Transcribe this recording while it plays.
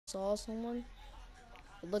saw someone.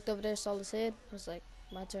 I looked over there, saw his head. I was like,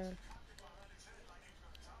 my turn.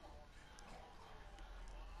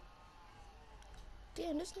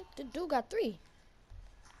 Damn, the dude got 3.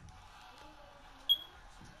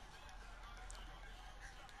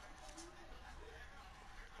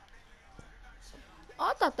 Oh,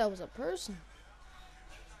 I thought that was a person.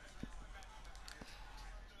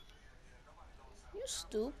 You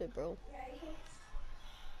stupid, bro.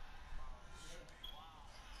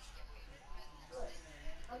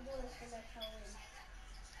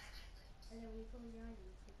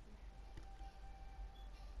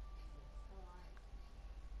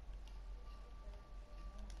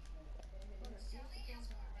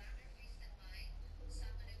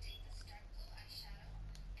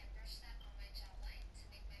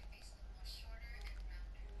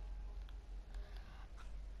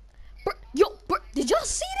 Bro, did y'all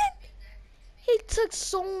see that? He took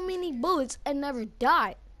so many bullets and never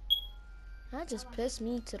died. That just pissed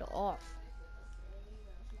me to the off.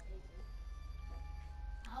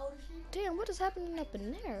 Damn, what is happening up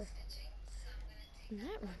in there? In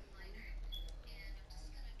that room.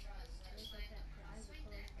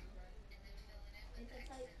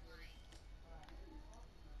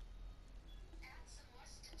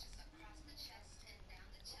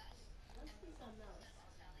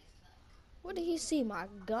 What did he see? My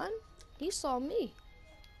gun? He saw me.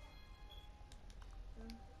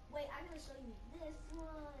 Wait, I'm gonna show you this one.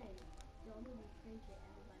 Yo, I'm gonna be pranking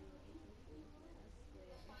everybody with AK-47,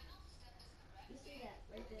 I swear. You see that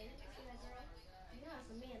right there? You see that girl? You know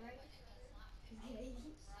it's a man, right?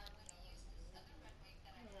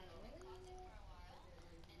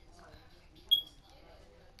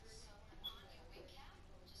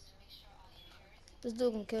 This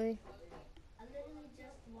dude gonna kill me. I literally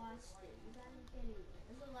just watched it. You gotta be kidding me.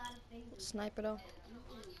 There's a lot of things. Sniper though.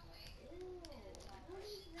 Ew.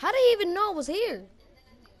 How did he even know I was here?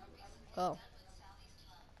 Oh.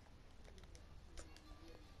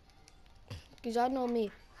 Cause y'all know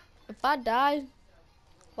me. If I die,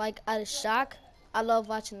 like out of shock, I love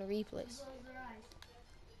watching the replays.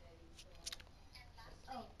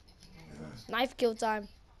 Oh. Knife kill time.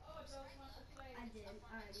 I did.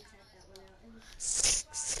 I already checked that one out. It was,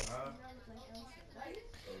 you know, look like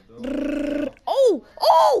Elsa, right? Oh!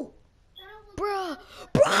 Oh! Bruh!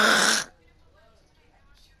 Bruh!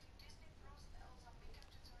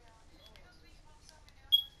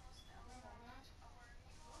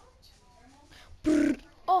 Brr.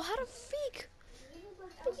 Oh, how the freak?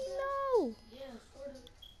 How did he know?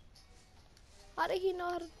 How did he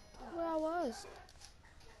know where I was?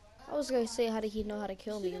 I was gonna say, how did he know how to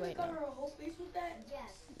kill me right now?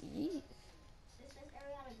 Yes. Yeet. It says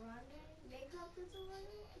Ariana Grande makeup tutorial.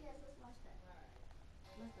 Yes, let's watch that.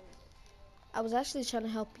 Let's do it. I was actually trying to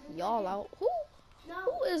help y'all out. Who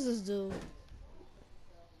No. is this dude?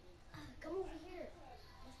 Come over here.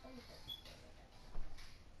 Let's film it.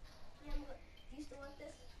 Yeah, look. Do you still want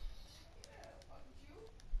this?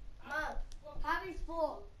 Mom, Hobby's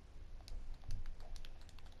full.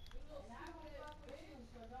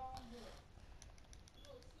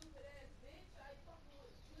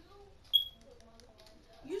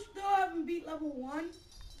 You still haven't beat level 1?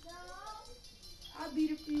 No. I'll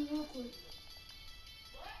beat it for you real quick.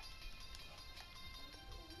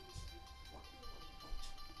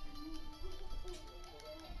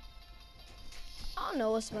 I don't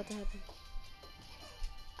know what's about to happen.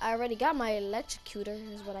 I already got my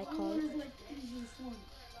electrocutor, is what I call it. Is like the easiest one.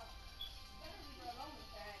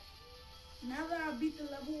 Now that I beat the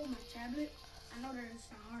level on my tablet, I know that it's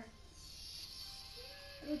not hard.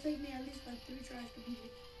 It'll take me at least like 3 tries to beat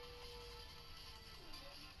it.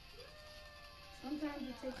 Sometimes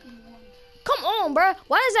it takes me 1. Come on, bruh.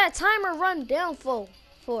 Why does that timer run down for?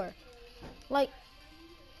 Like,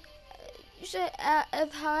 you should,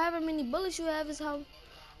 if however many bullets you have is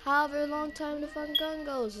however long time the fucking gun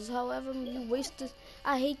goes. Is however you wasted.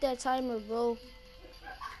 I hate that timer, bro.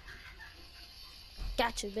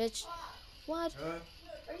 Gotcha, bitch. What? Are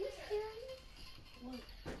you serious? I'm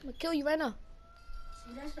gonna kill you right now.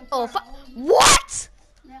 See, that's the Oh, part what?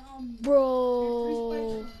 that,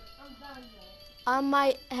 Bro. I'm done, I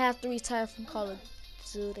might have to retire from Call of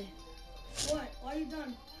Duty. What? Why are you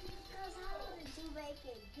done? Because how did you make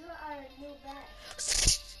it? You are a new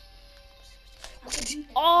batch. I could beat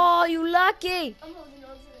that. Oh, you lucky. I'm holding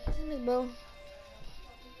on to this. Bro.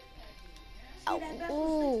 See that best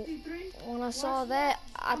Ooh. was 63? When I saw that,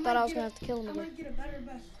 I thought I was gonna have to kill him I again. might get a better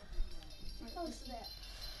best. Close to that.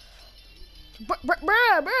 Bruh.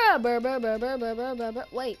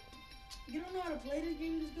 Wait. You don't know how to play this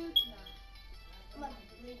game this good? I'm about to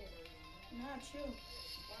delete it. Nah, chill.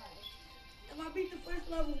 If I beat the first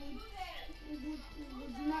level, would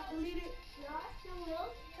you not delete it? No, I still will,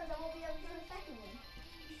 because I won't be able to do the second one.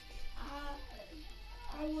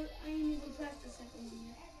 I ain't even past the second one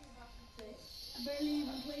yet. I barely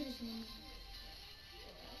even played this one.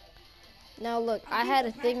 Now look, I beat had the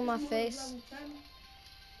a thing in my practice mode of face. level 10.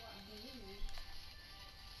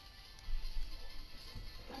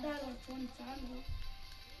 I died like 20 times though.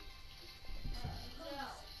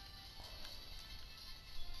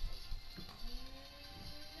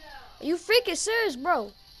 Are you freaking serious,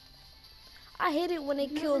 bro? I hate it when they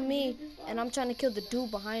You kill never me made this far? and I'm trying to kill the dude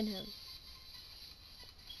behind him.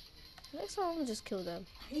 Next time I'm gonna just kill them.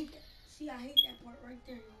 I hate that. See, I hate that part right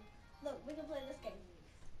there, yo. Look, we can play this game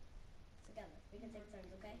together. We can take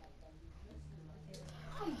turns, okay?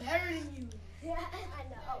 I'm better than you. Yeah, I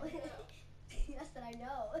know. Yes, that I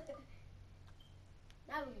know.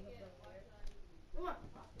 Now we can go play. Come on.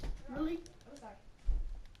 Really? I'm sorry.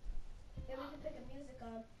 Yeah, we can pick a music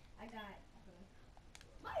on. I got my turn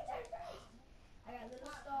first. I got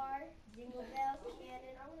Little Star, Jingle Bells,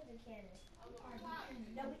 Cannon. I want to do Cannon.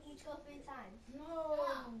 No, we each go 3 times. No.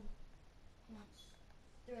 Once.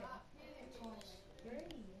 3. Twice. 3.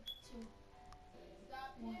 2.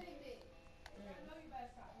 Stop hitting me. I know you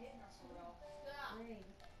better stop hitting her for real. Stop. 3.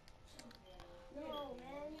 No,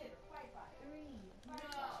 man. 3. No.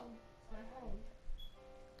 It's my phone.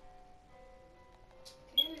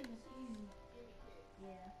 Cannon is easy.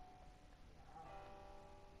 Yeah.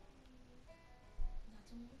 Got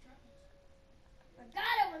some more tries. Forgot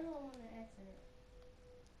I went home on an accident.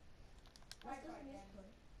 What's this music play?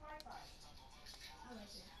 I like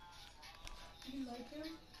it. You like him?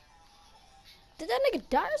 Did that nigga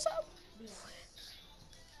die or something? Yeah.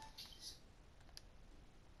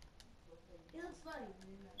 He looks funny.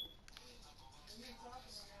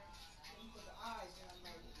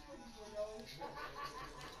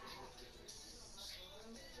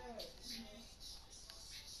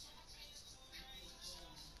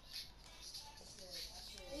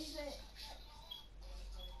 He's a,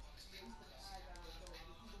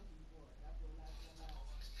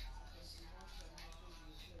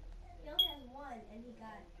 he only has 1 and he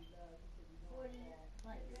got 40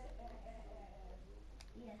 likes.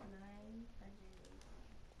 He has 900.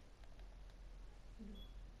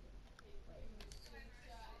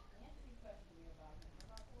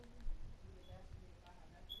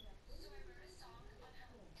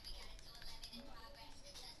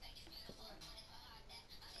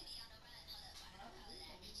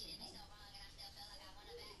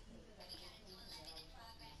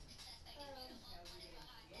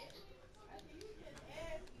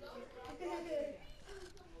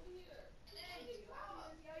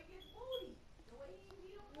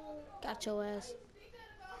 Got your ass.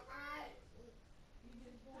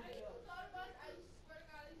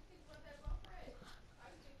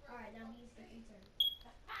 Alright, now he's taking turn.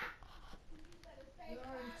 You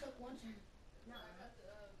already took one turn. No.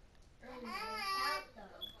 Earlier. Out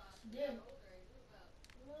though. You did.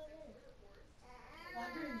 No, it is. Why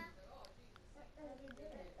didn't you? No, he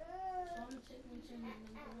didn't. So I'm gonna take one turn and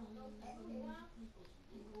then go home and go back.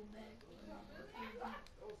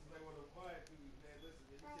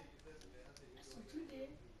 That's what you did.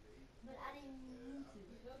 But I didn't mean to.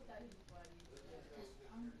 I didn't.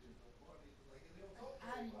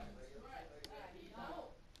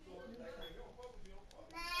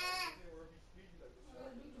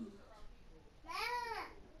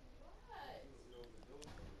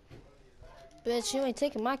 Bitch, you ain't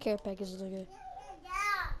taking my care package, nigga.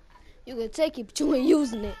 You can take it, but you ain't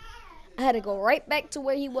using it. I had to go right back to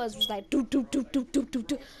where he was. It was like, doop, doop, doop, doop, doop, doop,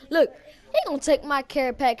 doop. Look, he gonna take my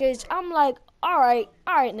care package. I'm like, all right,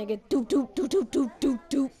 nigga. Doop, doop, doop, doop, doop, doop,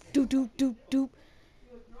 doop, doop, doop, doop, doop.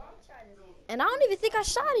 And I don't even think I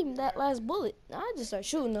shot him that last bullet. I just started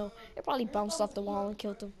shooting, though. It probably bounced off the wall and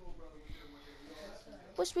killed him.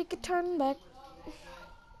 Wish we could turn back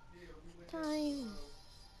time.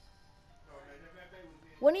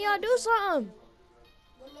 When do y'all do something?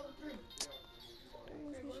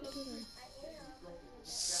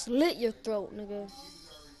 Slit your throat, nigga.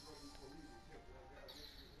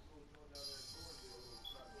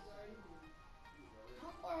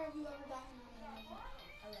 How far have you ever gotten?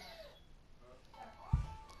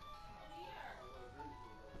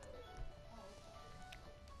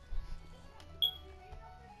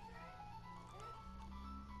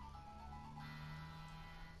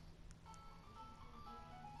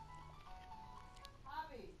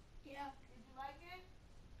 Yeah. Did you like it?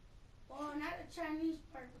 Well, not the Chinese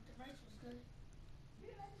part, but the rice was good. You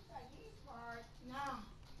didn't like the Chinese part. Nah.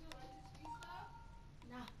 You don't like the sweet stuff?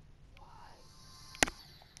 Nah. Why?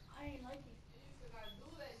 I ain't like it. You used to gotta do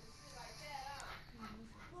that and shit like that,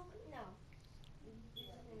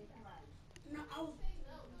 No, I was beating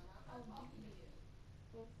you.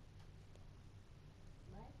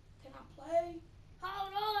 What? Can I play?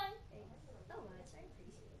 Hold on. Hey, so much. I appreciate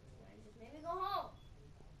it. You just made me go home.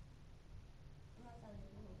 I'm not telling you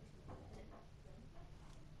to go home.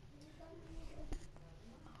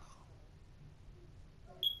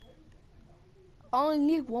 I only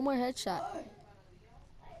need one more headshot. What?